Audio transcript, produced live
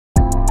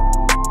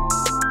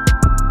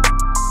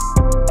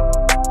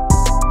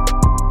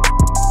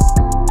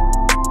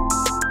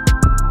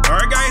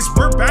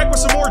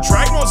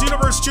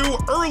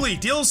early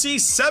DLC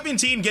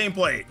 17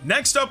 gameplay.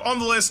 Next up on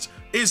the list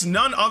is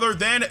none other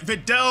than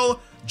Videl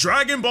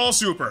Dragon Ball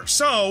Super.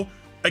 So,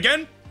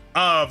 again,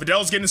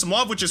 Videl's getting some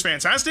love, which is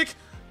fantastic.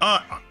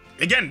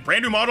 Again,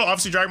 brand new model,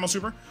 obviously Dragon Ball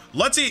Super.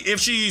 Let's see if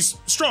she's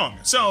strong.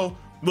 So,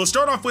 we'll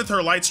start off with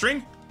her light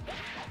string.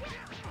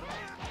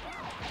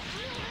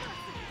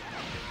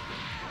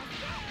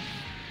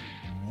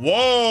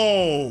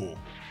 Whoa!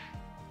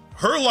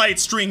 Her light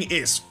string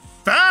is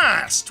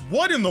fast!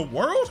 What in the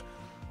world?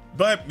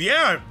 But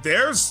yeah,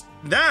 there's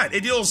that.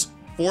 It deals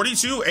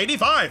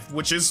 4285,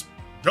 which is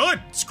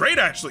good. It's great,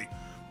 actually.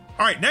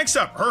 All right, next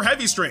up, her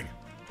heavy string.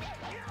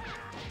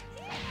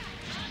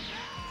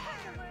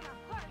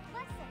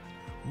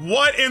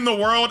 What in the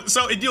world?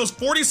 So it deals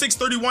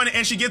 4631,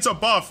 and she gets a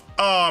buff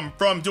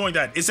from doing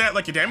that. Is that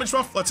like a damage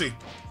buff? Let's see.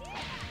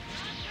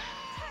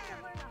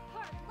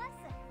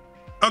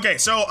 Okay,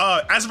 so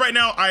as of right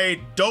now, I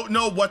don't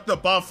know what the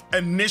buff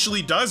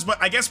initially does, but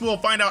I guess we'll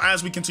find out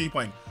as we continue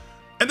playing.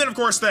 And then, of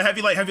course, the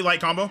heavy light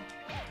combo.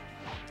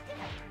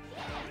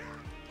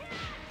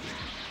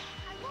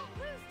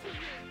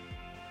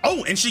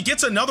 Oh, and she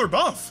gets another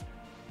buff.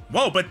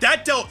 Whoa, but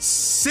that dealt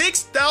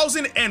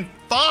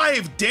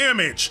 6,005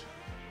 damage.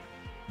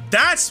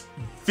 That's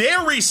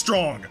very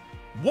strong.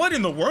 What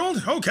in the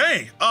world?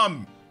 Okay.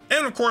 And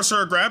of course,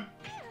 her grab.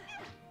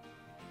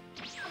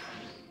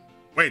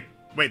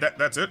 Wait,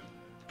 that's it?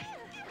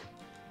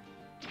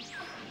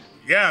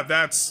 Yeah,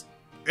 that's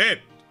it.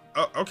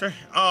 Okay.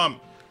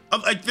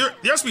 Like there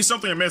has to be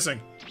something I'm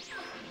missing.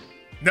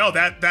 No,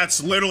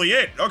 that's literally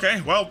it.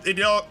 Okay, well, it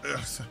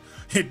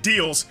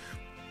deals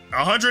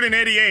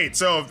 188.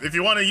 So if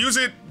you want to use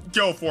it,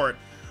 go for it.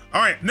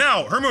 All right,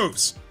 now her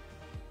moves.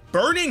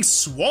 Burning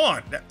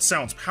Swan. That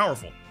sounds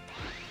powerful.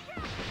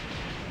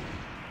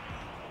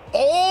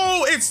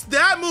 Oh, it's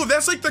that move.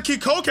 That's like the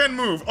Kikoken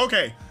move.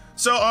 Okay.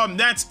 So,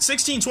 that's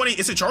 1620.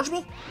 Is it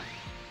chargeable?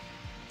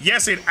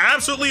 Yes, it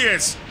absolutely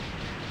is.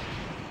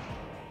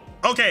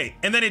 Okay,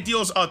 and then it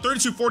deals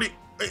 3240.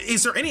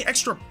 Is there any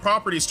extra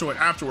properties to it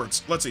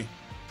afterwards? Let's see.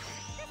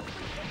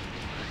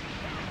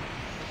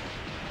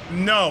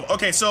 No.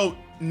 Okay, so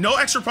no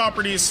extra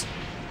properties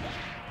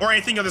or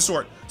anything of the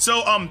sort.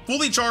 So,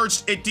 fully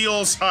charged, it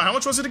deals, how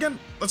much was it again?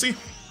 Let's see.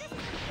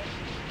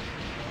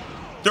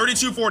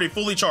 3240,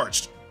 fully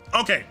charged.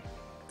 Okay.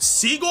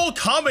 Seagull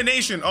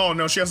combination. Oh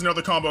no, she has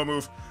another combo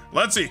move.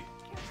 Let's see.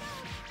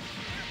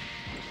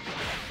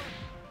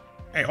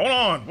 Hey, hold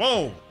on.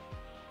 Whoa.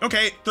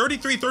 Okay,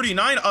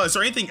 3339. Is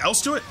there anything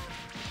else to it?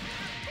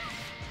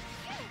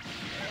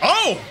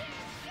 Oh!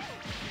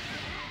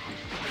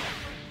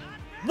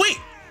 Wait.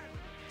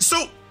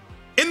 So,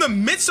 in the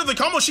midst of the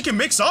combo, she can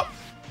mix up?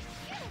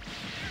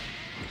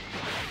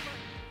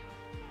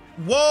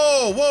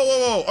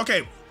 Whoa.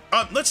 Okay.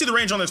 Let's see the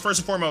range on this first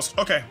and foremost.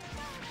 Okay.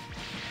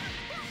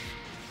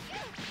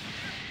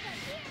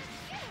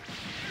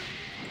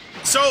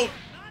 So,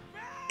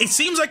 it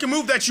seems like a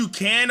move that you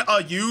can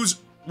use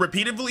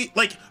repeatedly.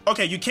 Like,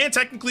 okay, you can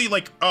technically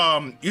like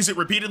use it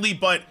repeatedly,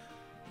 but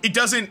it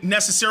doesn't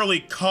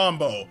necessarily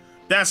combo.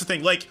 That's the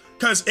thing. Like,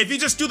 because if you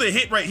just do the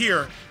hit right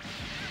here,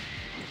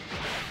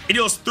 it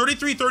deals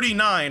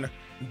 3339,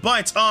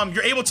 but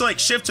you're able to like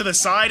shift to the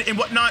side and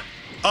whatnot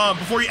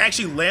before you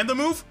actually land the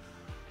move.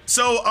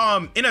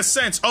 So, in a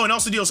sense, oh, and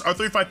also deals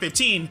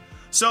 3515.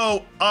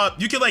 So,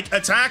 you can like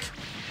attack,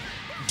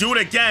 do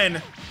it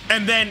again,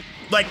 and then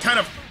like kind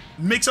of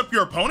mix up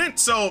your opponent.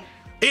 So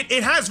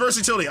it has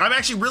versatility. I'm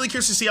actually really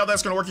curious to see how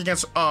that's going to work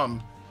against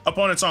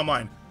opponents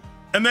online.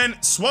 And then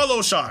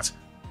swallow shot.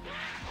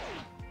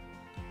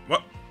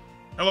 What?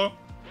 Hello?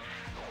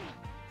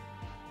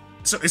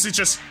 So is it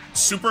just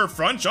super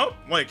front jump?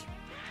 Like,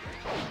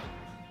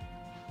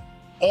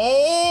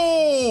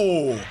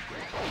 oh,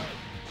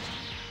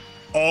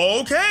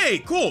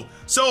 okay, cool.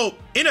 So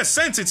in a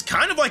sense, it's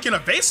kind of like an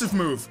evasive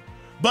move,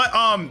 but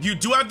you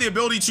do have the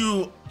ability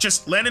to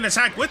just land an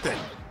attack with it.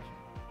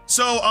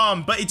 So,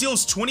 but it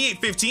deals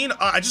 2815.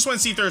 I just want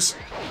to see if there's,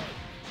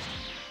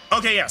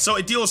 okay, yeah, so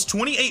it deals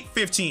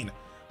 2815.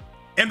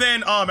 And then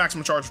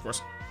maximum charge, of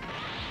course.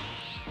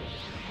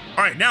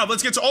 All right, now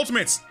let's get to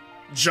ultimates.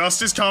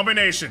 Justice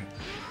combination.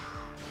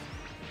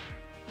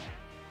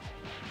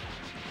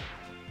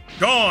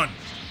 Gone.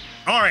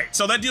 All right,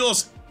 so that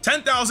deals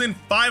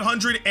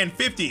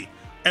 10,550.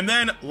 And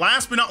then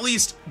last but not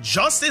least,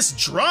 Justice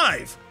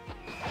Drive.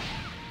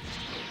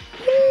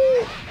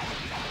 Woo.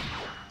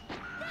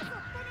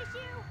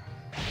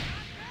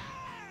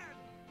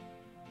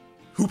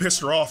 Who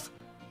pissed her off?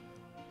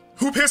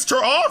 Who pissed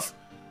her off?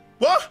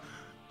 What?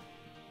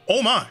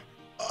 Oh my.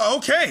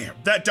 Okay,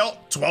 that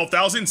dealt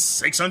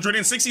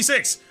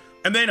 12,666.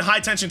 And then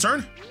high tension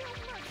turn.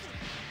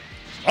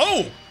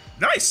 Oh,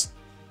 nice.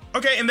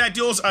 Okay, and that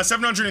deals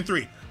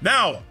 703.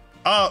 Now,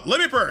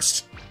 limit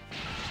burst.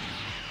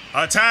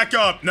 Attack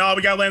up. No,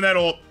 we gotta land that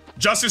ult.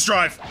 Justice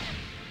Drive.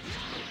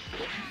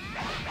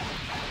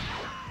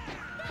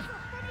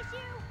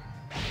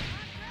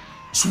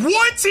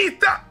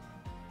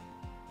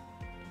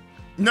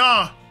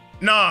 Nah.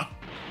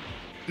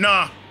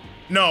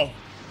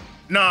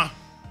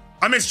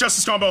 I missed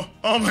Justice combo.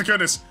 Oh my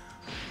goodness.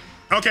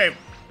 Okay.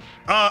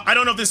 I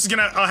don't know if this is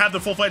gonna have the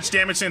full-fledged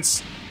damage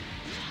since...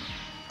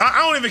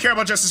 I don't even care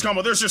about Justice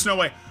combo. There's just no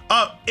way.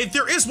 If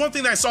there is one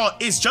thing that I saw,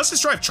 is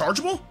Justice Drive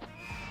chargeable?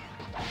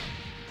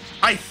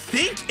 I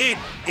think it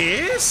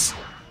is?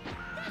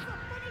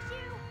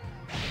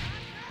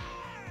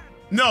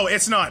 No,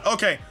 it's not.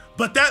 Okay.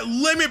 But that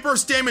limit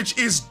burst damage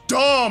is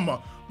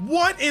dumb.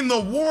 What in the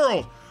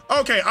world?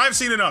 Okay, I've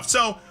seen enough.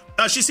 So,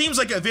 she seems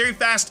like a very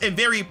fast and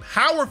very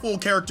powerful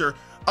character.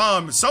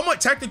 Somewhat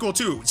technical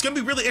too. It's gonna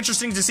be really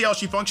interesting to see how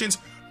she functions,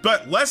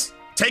 but let's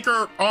take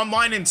her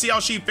online and see how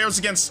she fares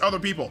against other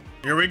people.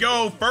 Here we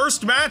go.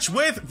 First match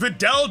with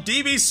Videl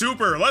DB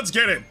Super. Let's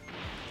get it.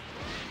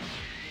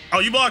 Oh,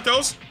 you blocked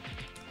those?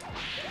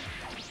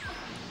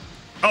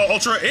 Oh,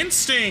 Ultra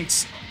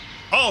Instincts.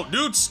 Oh,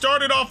 dude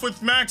started off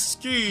with Max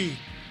Ski.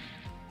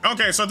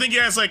 Okay, so I think he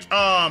has like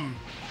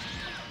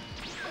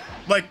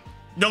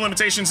no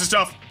limitations and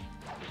stuff.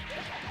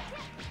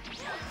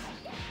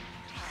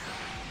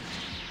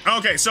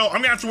 Okay, so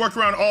I'm gonna have to work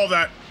around all of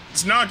that.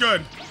 It's not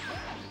good.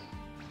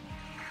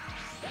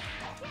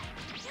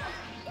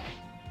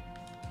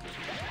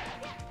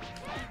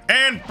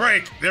 And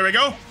break. There we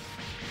go.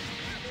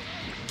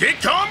 Get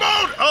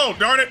comboed! Oh,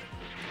 darn it.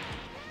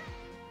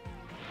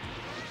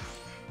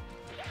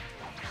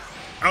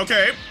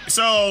 Okay,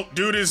 so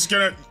dude is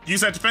gonna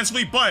use that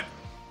defensively, but...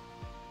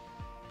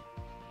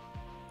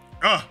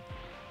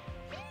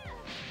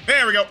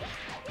 there we go.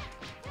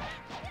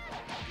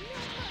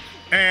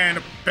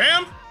 And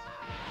bam.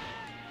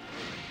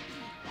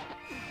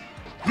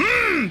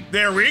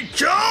 There we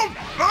go.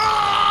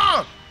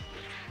 Ah!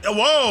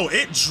 Whoa,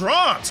 it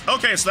dropped.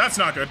 Okay, so that's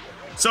not good.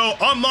 So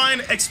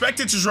online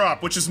expected to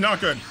drop, which is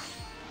not good.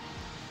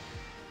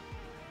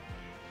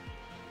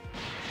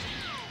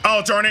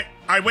 Oh, darn it.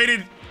 I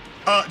waited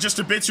just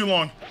a bit too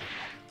long.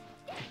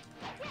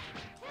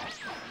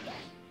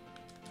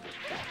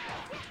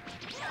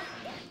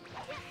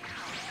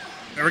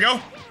 There we go.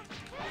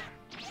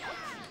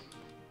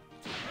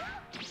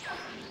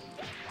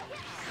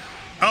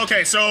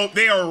 Okay, so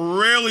they are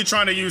really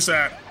trying to use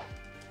that.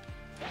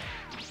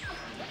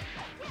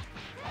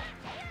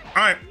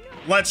 All right,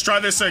 let's try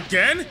this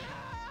again.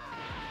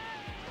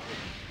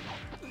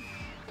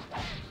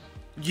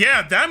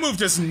 Yeah, that move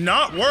does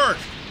not work.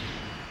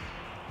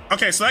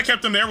 Okay, so that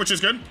kept them there, which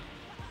is good.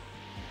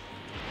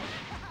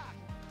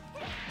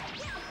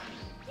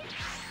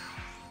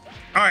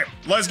 All right,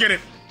 let's get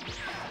it.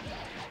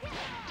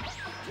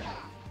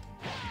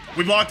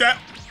 We blocked that.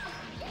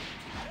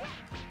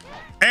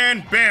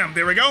 And bam,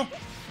 there we go.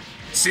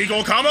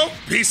 Seagull combo,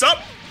 peace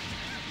up.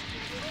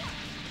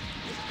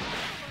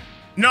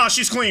 Nah,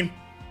 she's clean.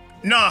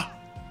 Nah,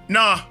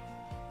 no.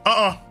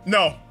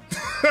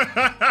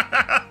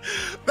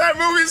 That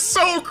move is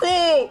so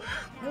cool.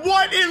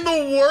 What in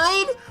the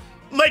world?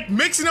 Like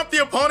mixing up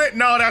the opponent?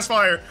 No, that's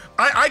fire.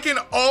 I can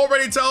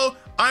already tell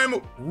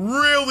I'm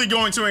really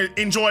going to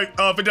enjoy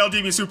Videl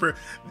DB Super.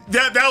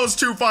 That was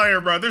too fire,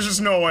 bro. There's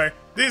just no way.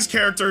 This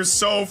character is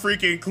so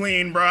freaking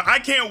clean, bro. I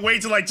can't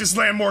wait to like just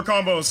land more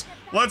combos.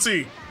 Let's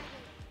see.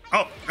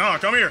 Oh,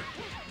 come here.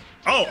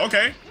 Oh,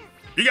 okay.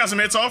 You got some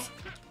hits off.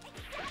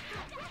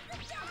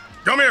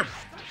 Come here.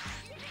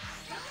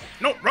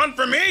 No, run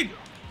for me.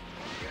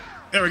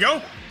 There we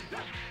go.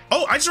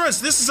 Oh, I just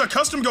realized this is a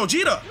custom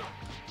Gogeta.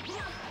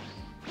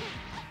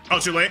 Oh,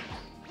 too late.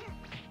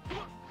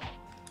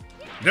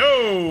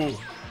 No.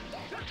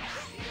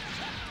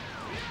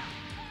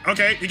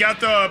 Okay, you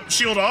got the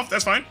shield off.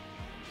 That's fine.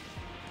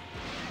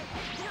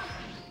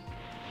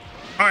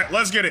 All right,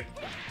 let's get it.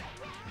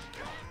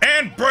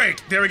 And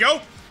break. There we go.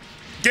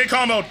 Get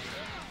comboed.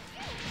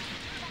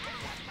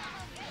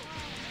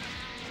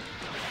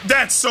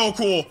 That's so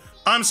cool.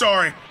 I'm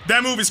sorry.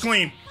 That move is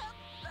clean.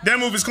 That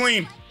move is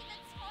clean.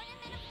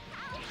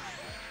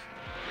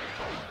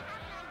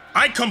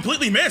 I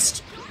completely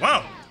missed.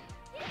 Wow.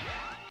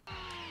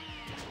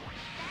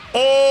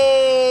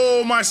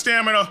 Oh, my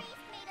stamina.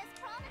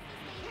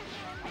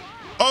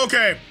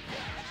 Okay.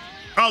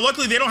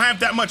 Luckily, they don't have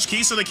that much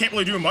ki, so they can't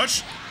really do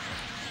much.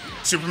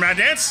 Super Mad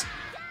Dance.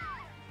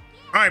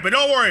 All right, but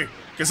don't worry,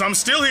 because I'm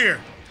still here.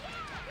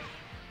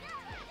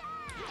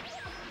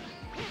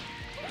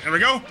 There we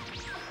go.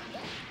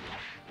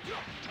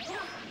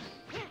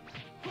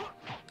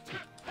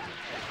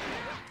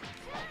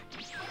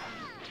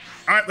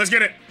 All right, let's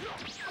get it.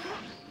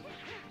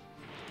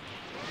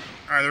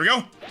 All right, there we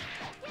go.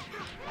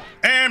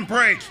 And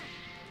break.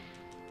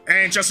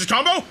 And Justice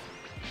combo.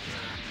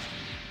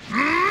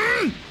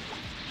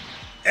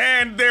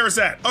 And there's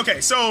that.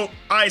 Okay, so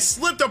I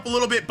slipped up a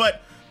little bit,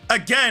 but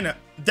again,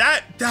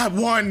 that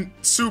one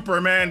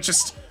super, man,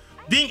 just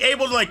being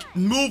able to like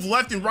move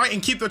left and right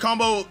and keep the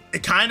combo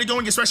kind of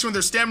going, especially when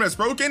their stamina is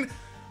broken,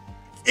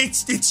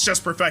 it's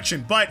just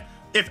perfection. But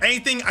if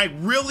anything, I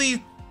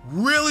really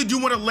do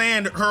want to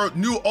land her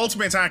new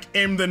ultimate attack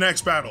in the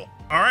next battle.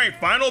 All right,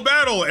 final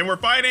battle, and we're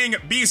fighting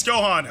Beast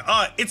Gohan.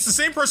 It's the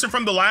same person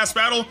from the last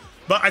battle,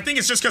 but I think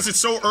it's just because it's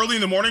so early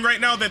in the morning right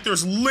now that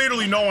there's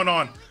literally no one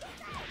on.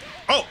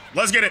 Oh,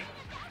 let's get it.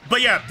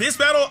 But yeah, this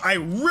battle, I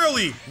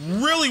really,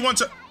 really want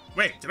to...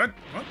 Wait, did I...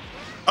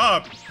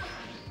 What?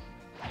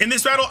 In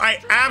this battle, I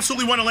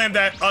absolutely want to land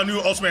that new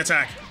ultimate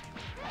attack.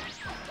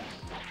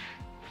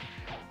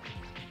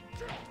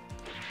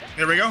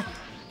 There we go.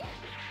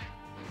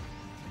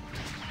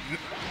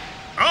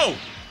 Oh,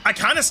 I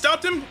kind of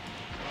stopped him.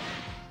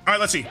 All right,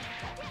 let's see.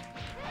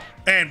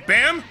 And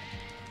bam.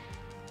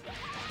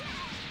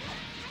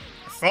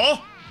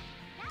 Fall.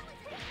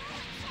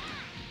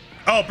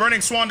 Oh, Burning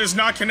Swan does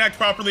not connect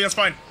properly. That's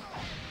fine.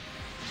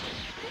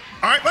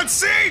 All right, let's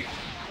see.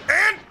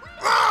 And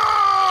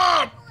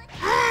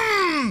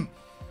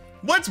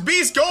what's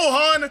Beast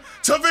Gohan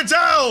to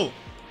Videl?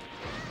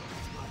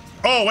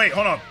 Oh, wait,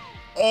 hold on.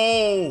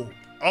 Oh,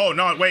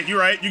 no, wait, you're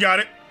right. You got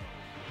it.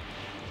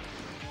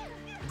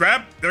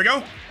 Grab. There we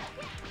go.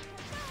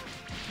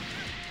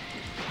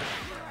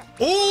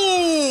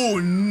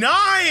 Ooh,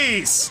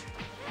 nice.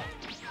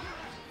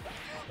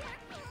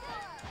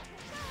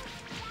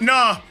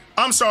 Nah,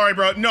 I'm sorry,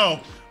 bro.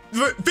 No.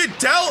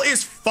 Videl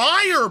is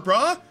fire,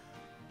 bro.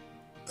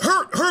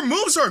 Her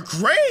moves are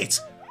great.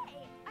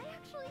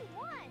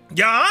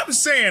 Yeah, I'm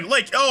saying,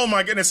 like, oh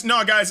my goodness.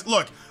 No, guys,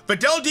 look.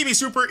 Videl DB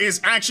Super is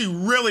actually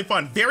really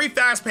fun. Very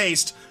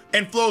fast-paced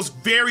and flows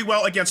very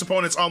well against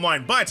opponents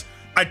online. But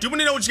I do want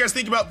to know what you guys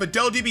think about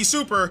Videl DB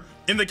Super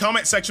in the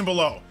comment section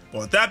below.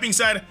 Well, with that being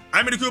said,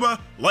 I'm Ndukauba.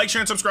 Like,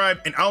 share, and subscribe,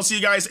 and I'll see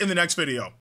you guys in the next video.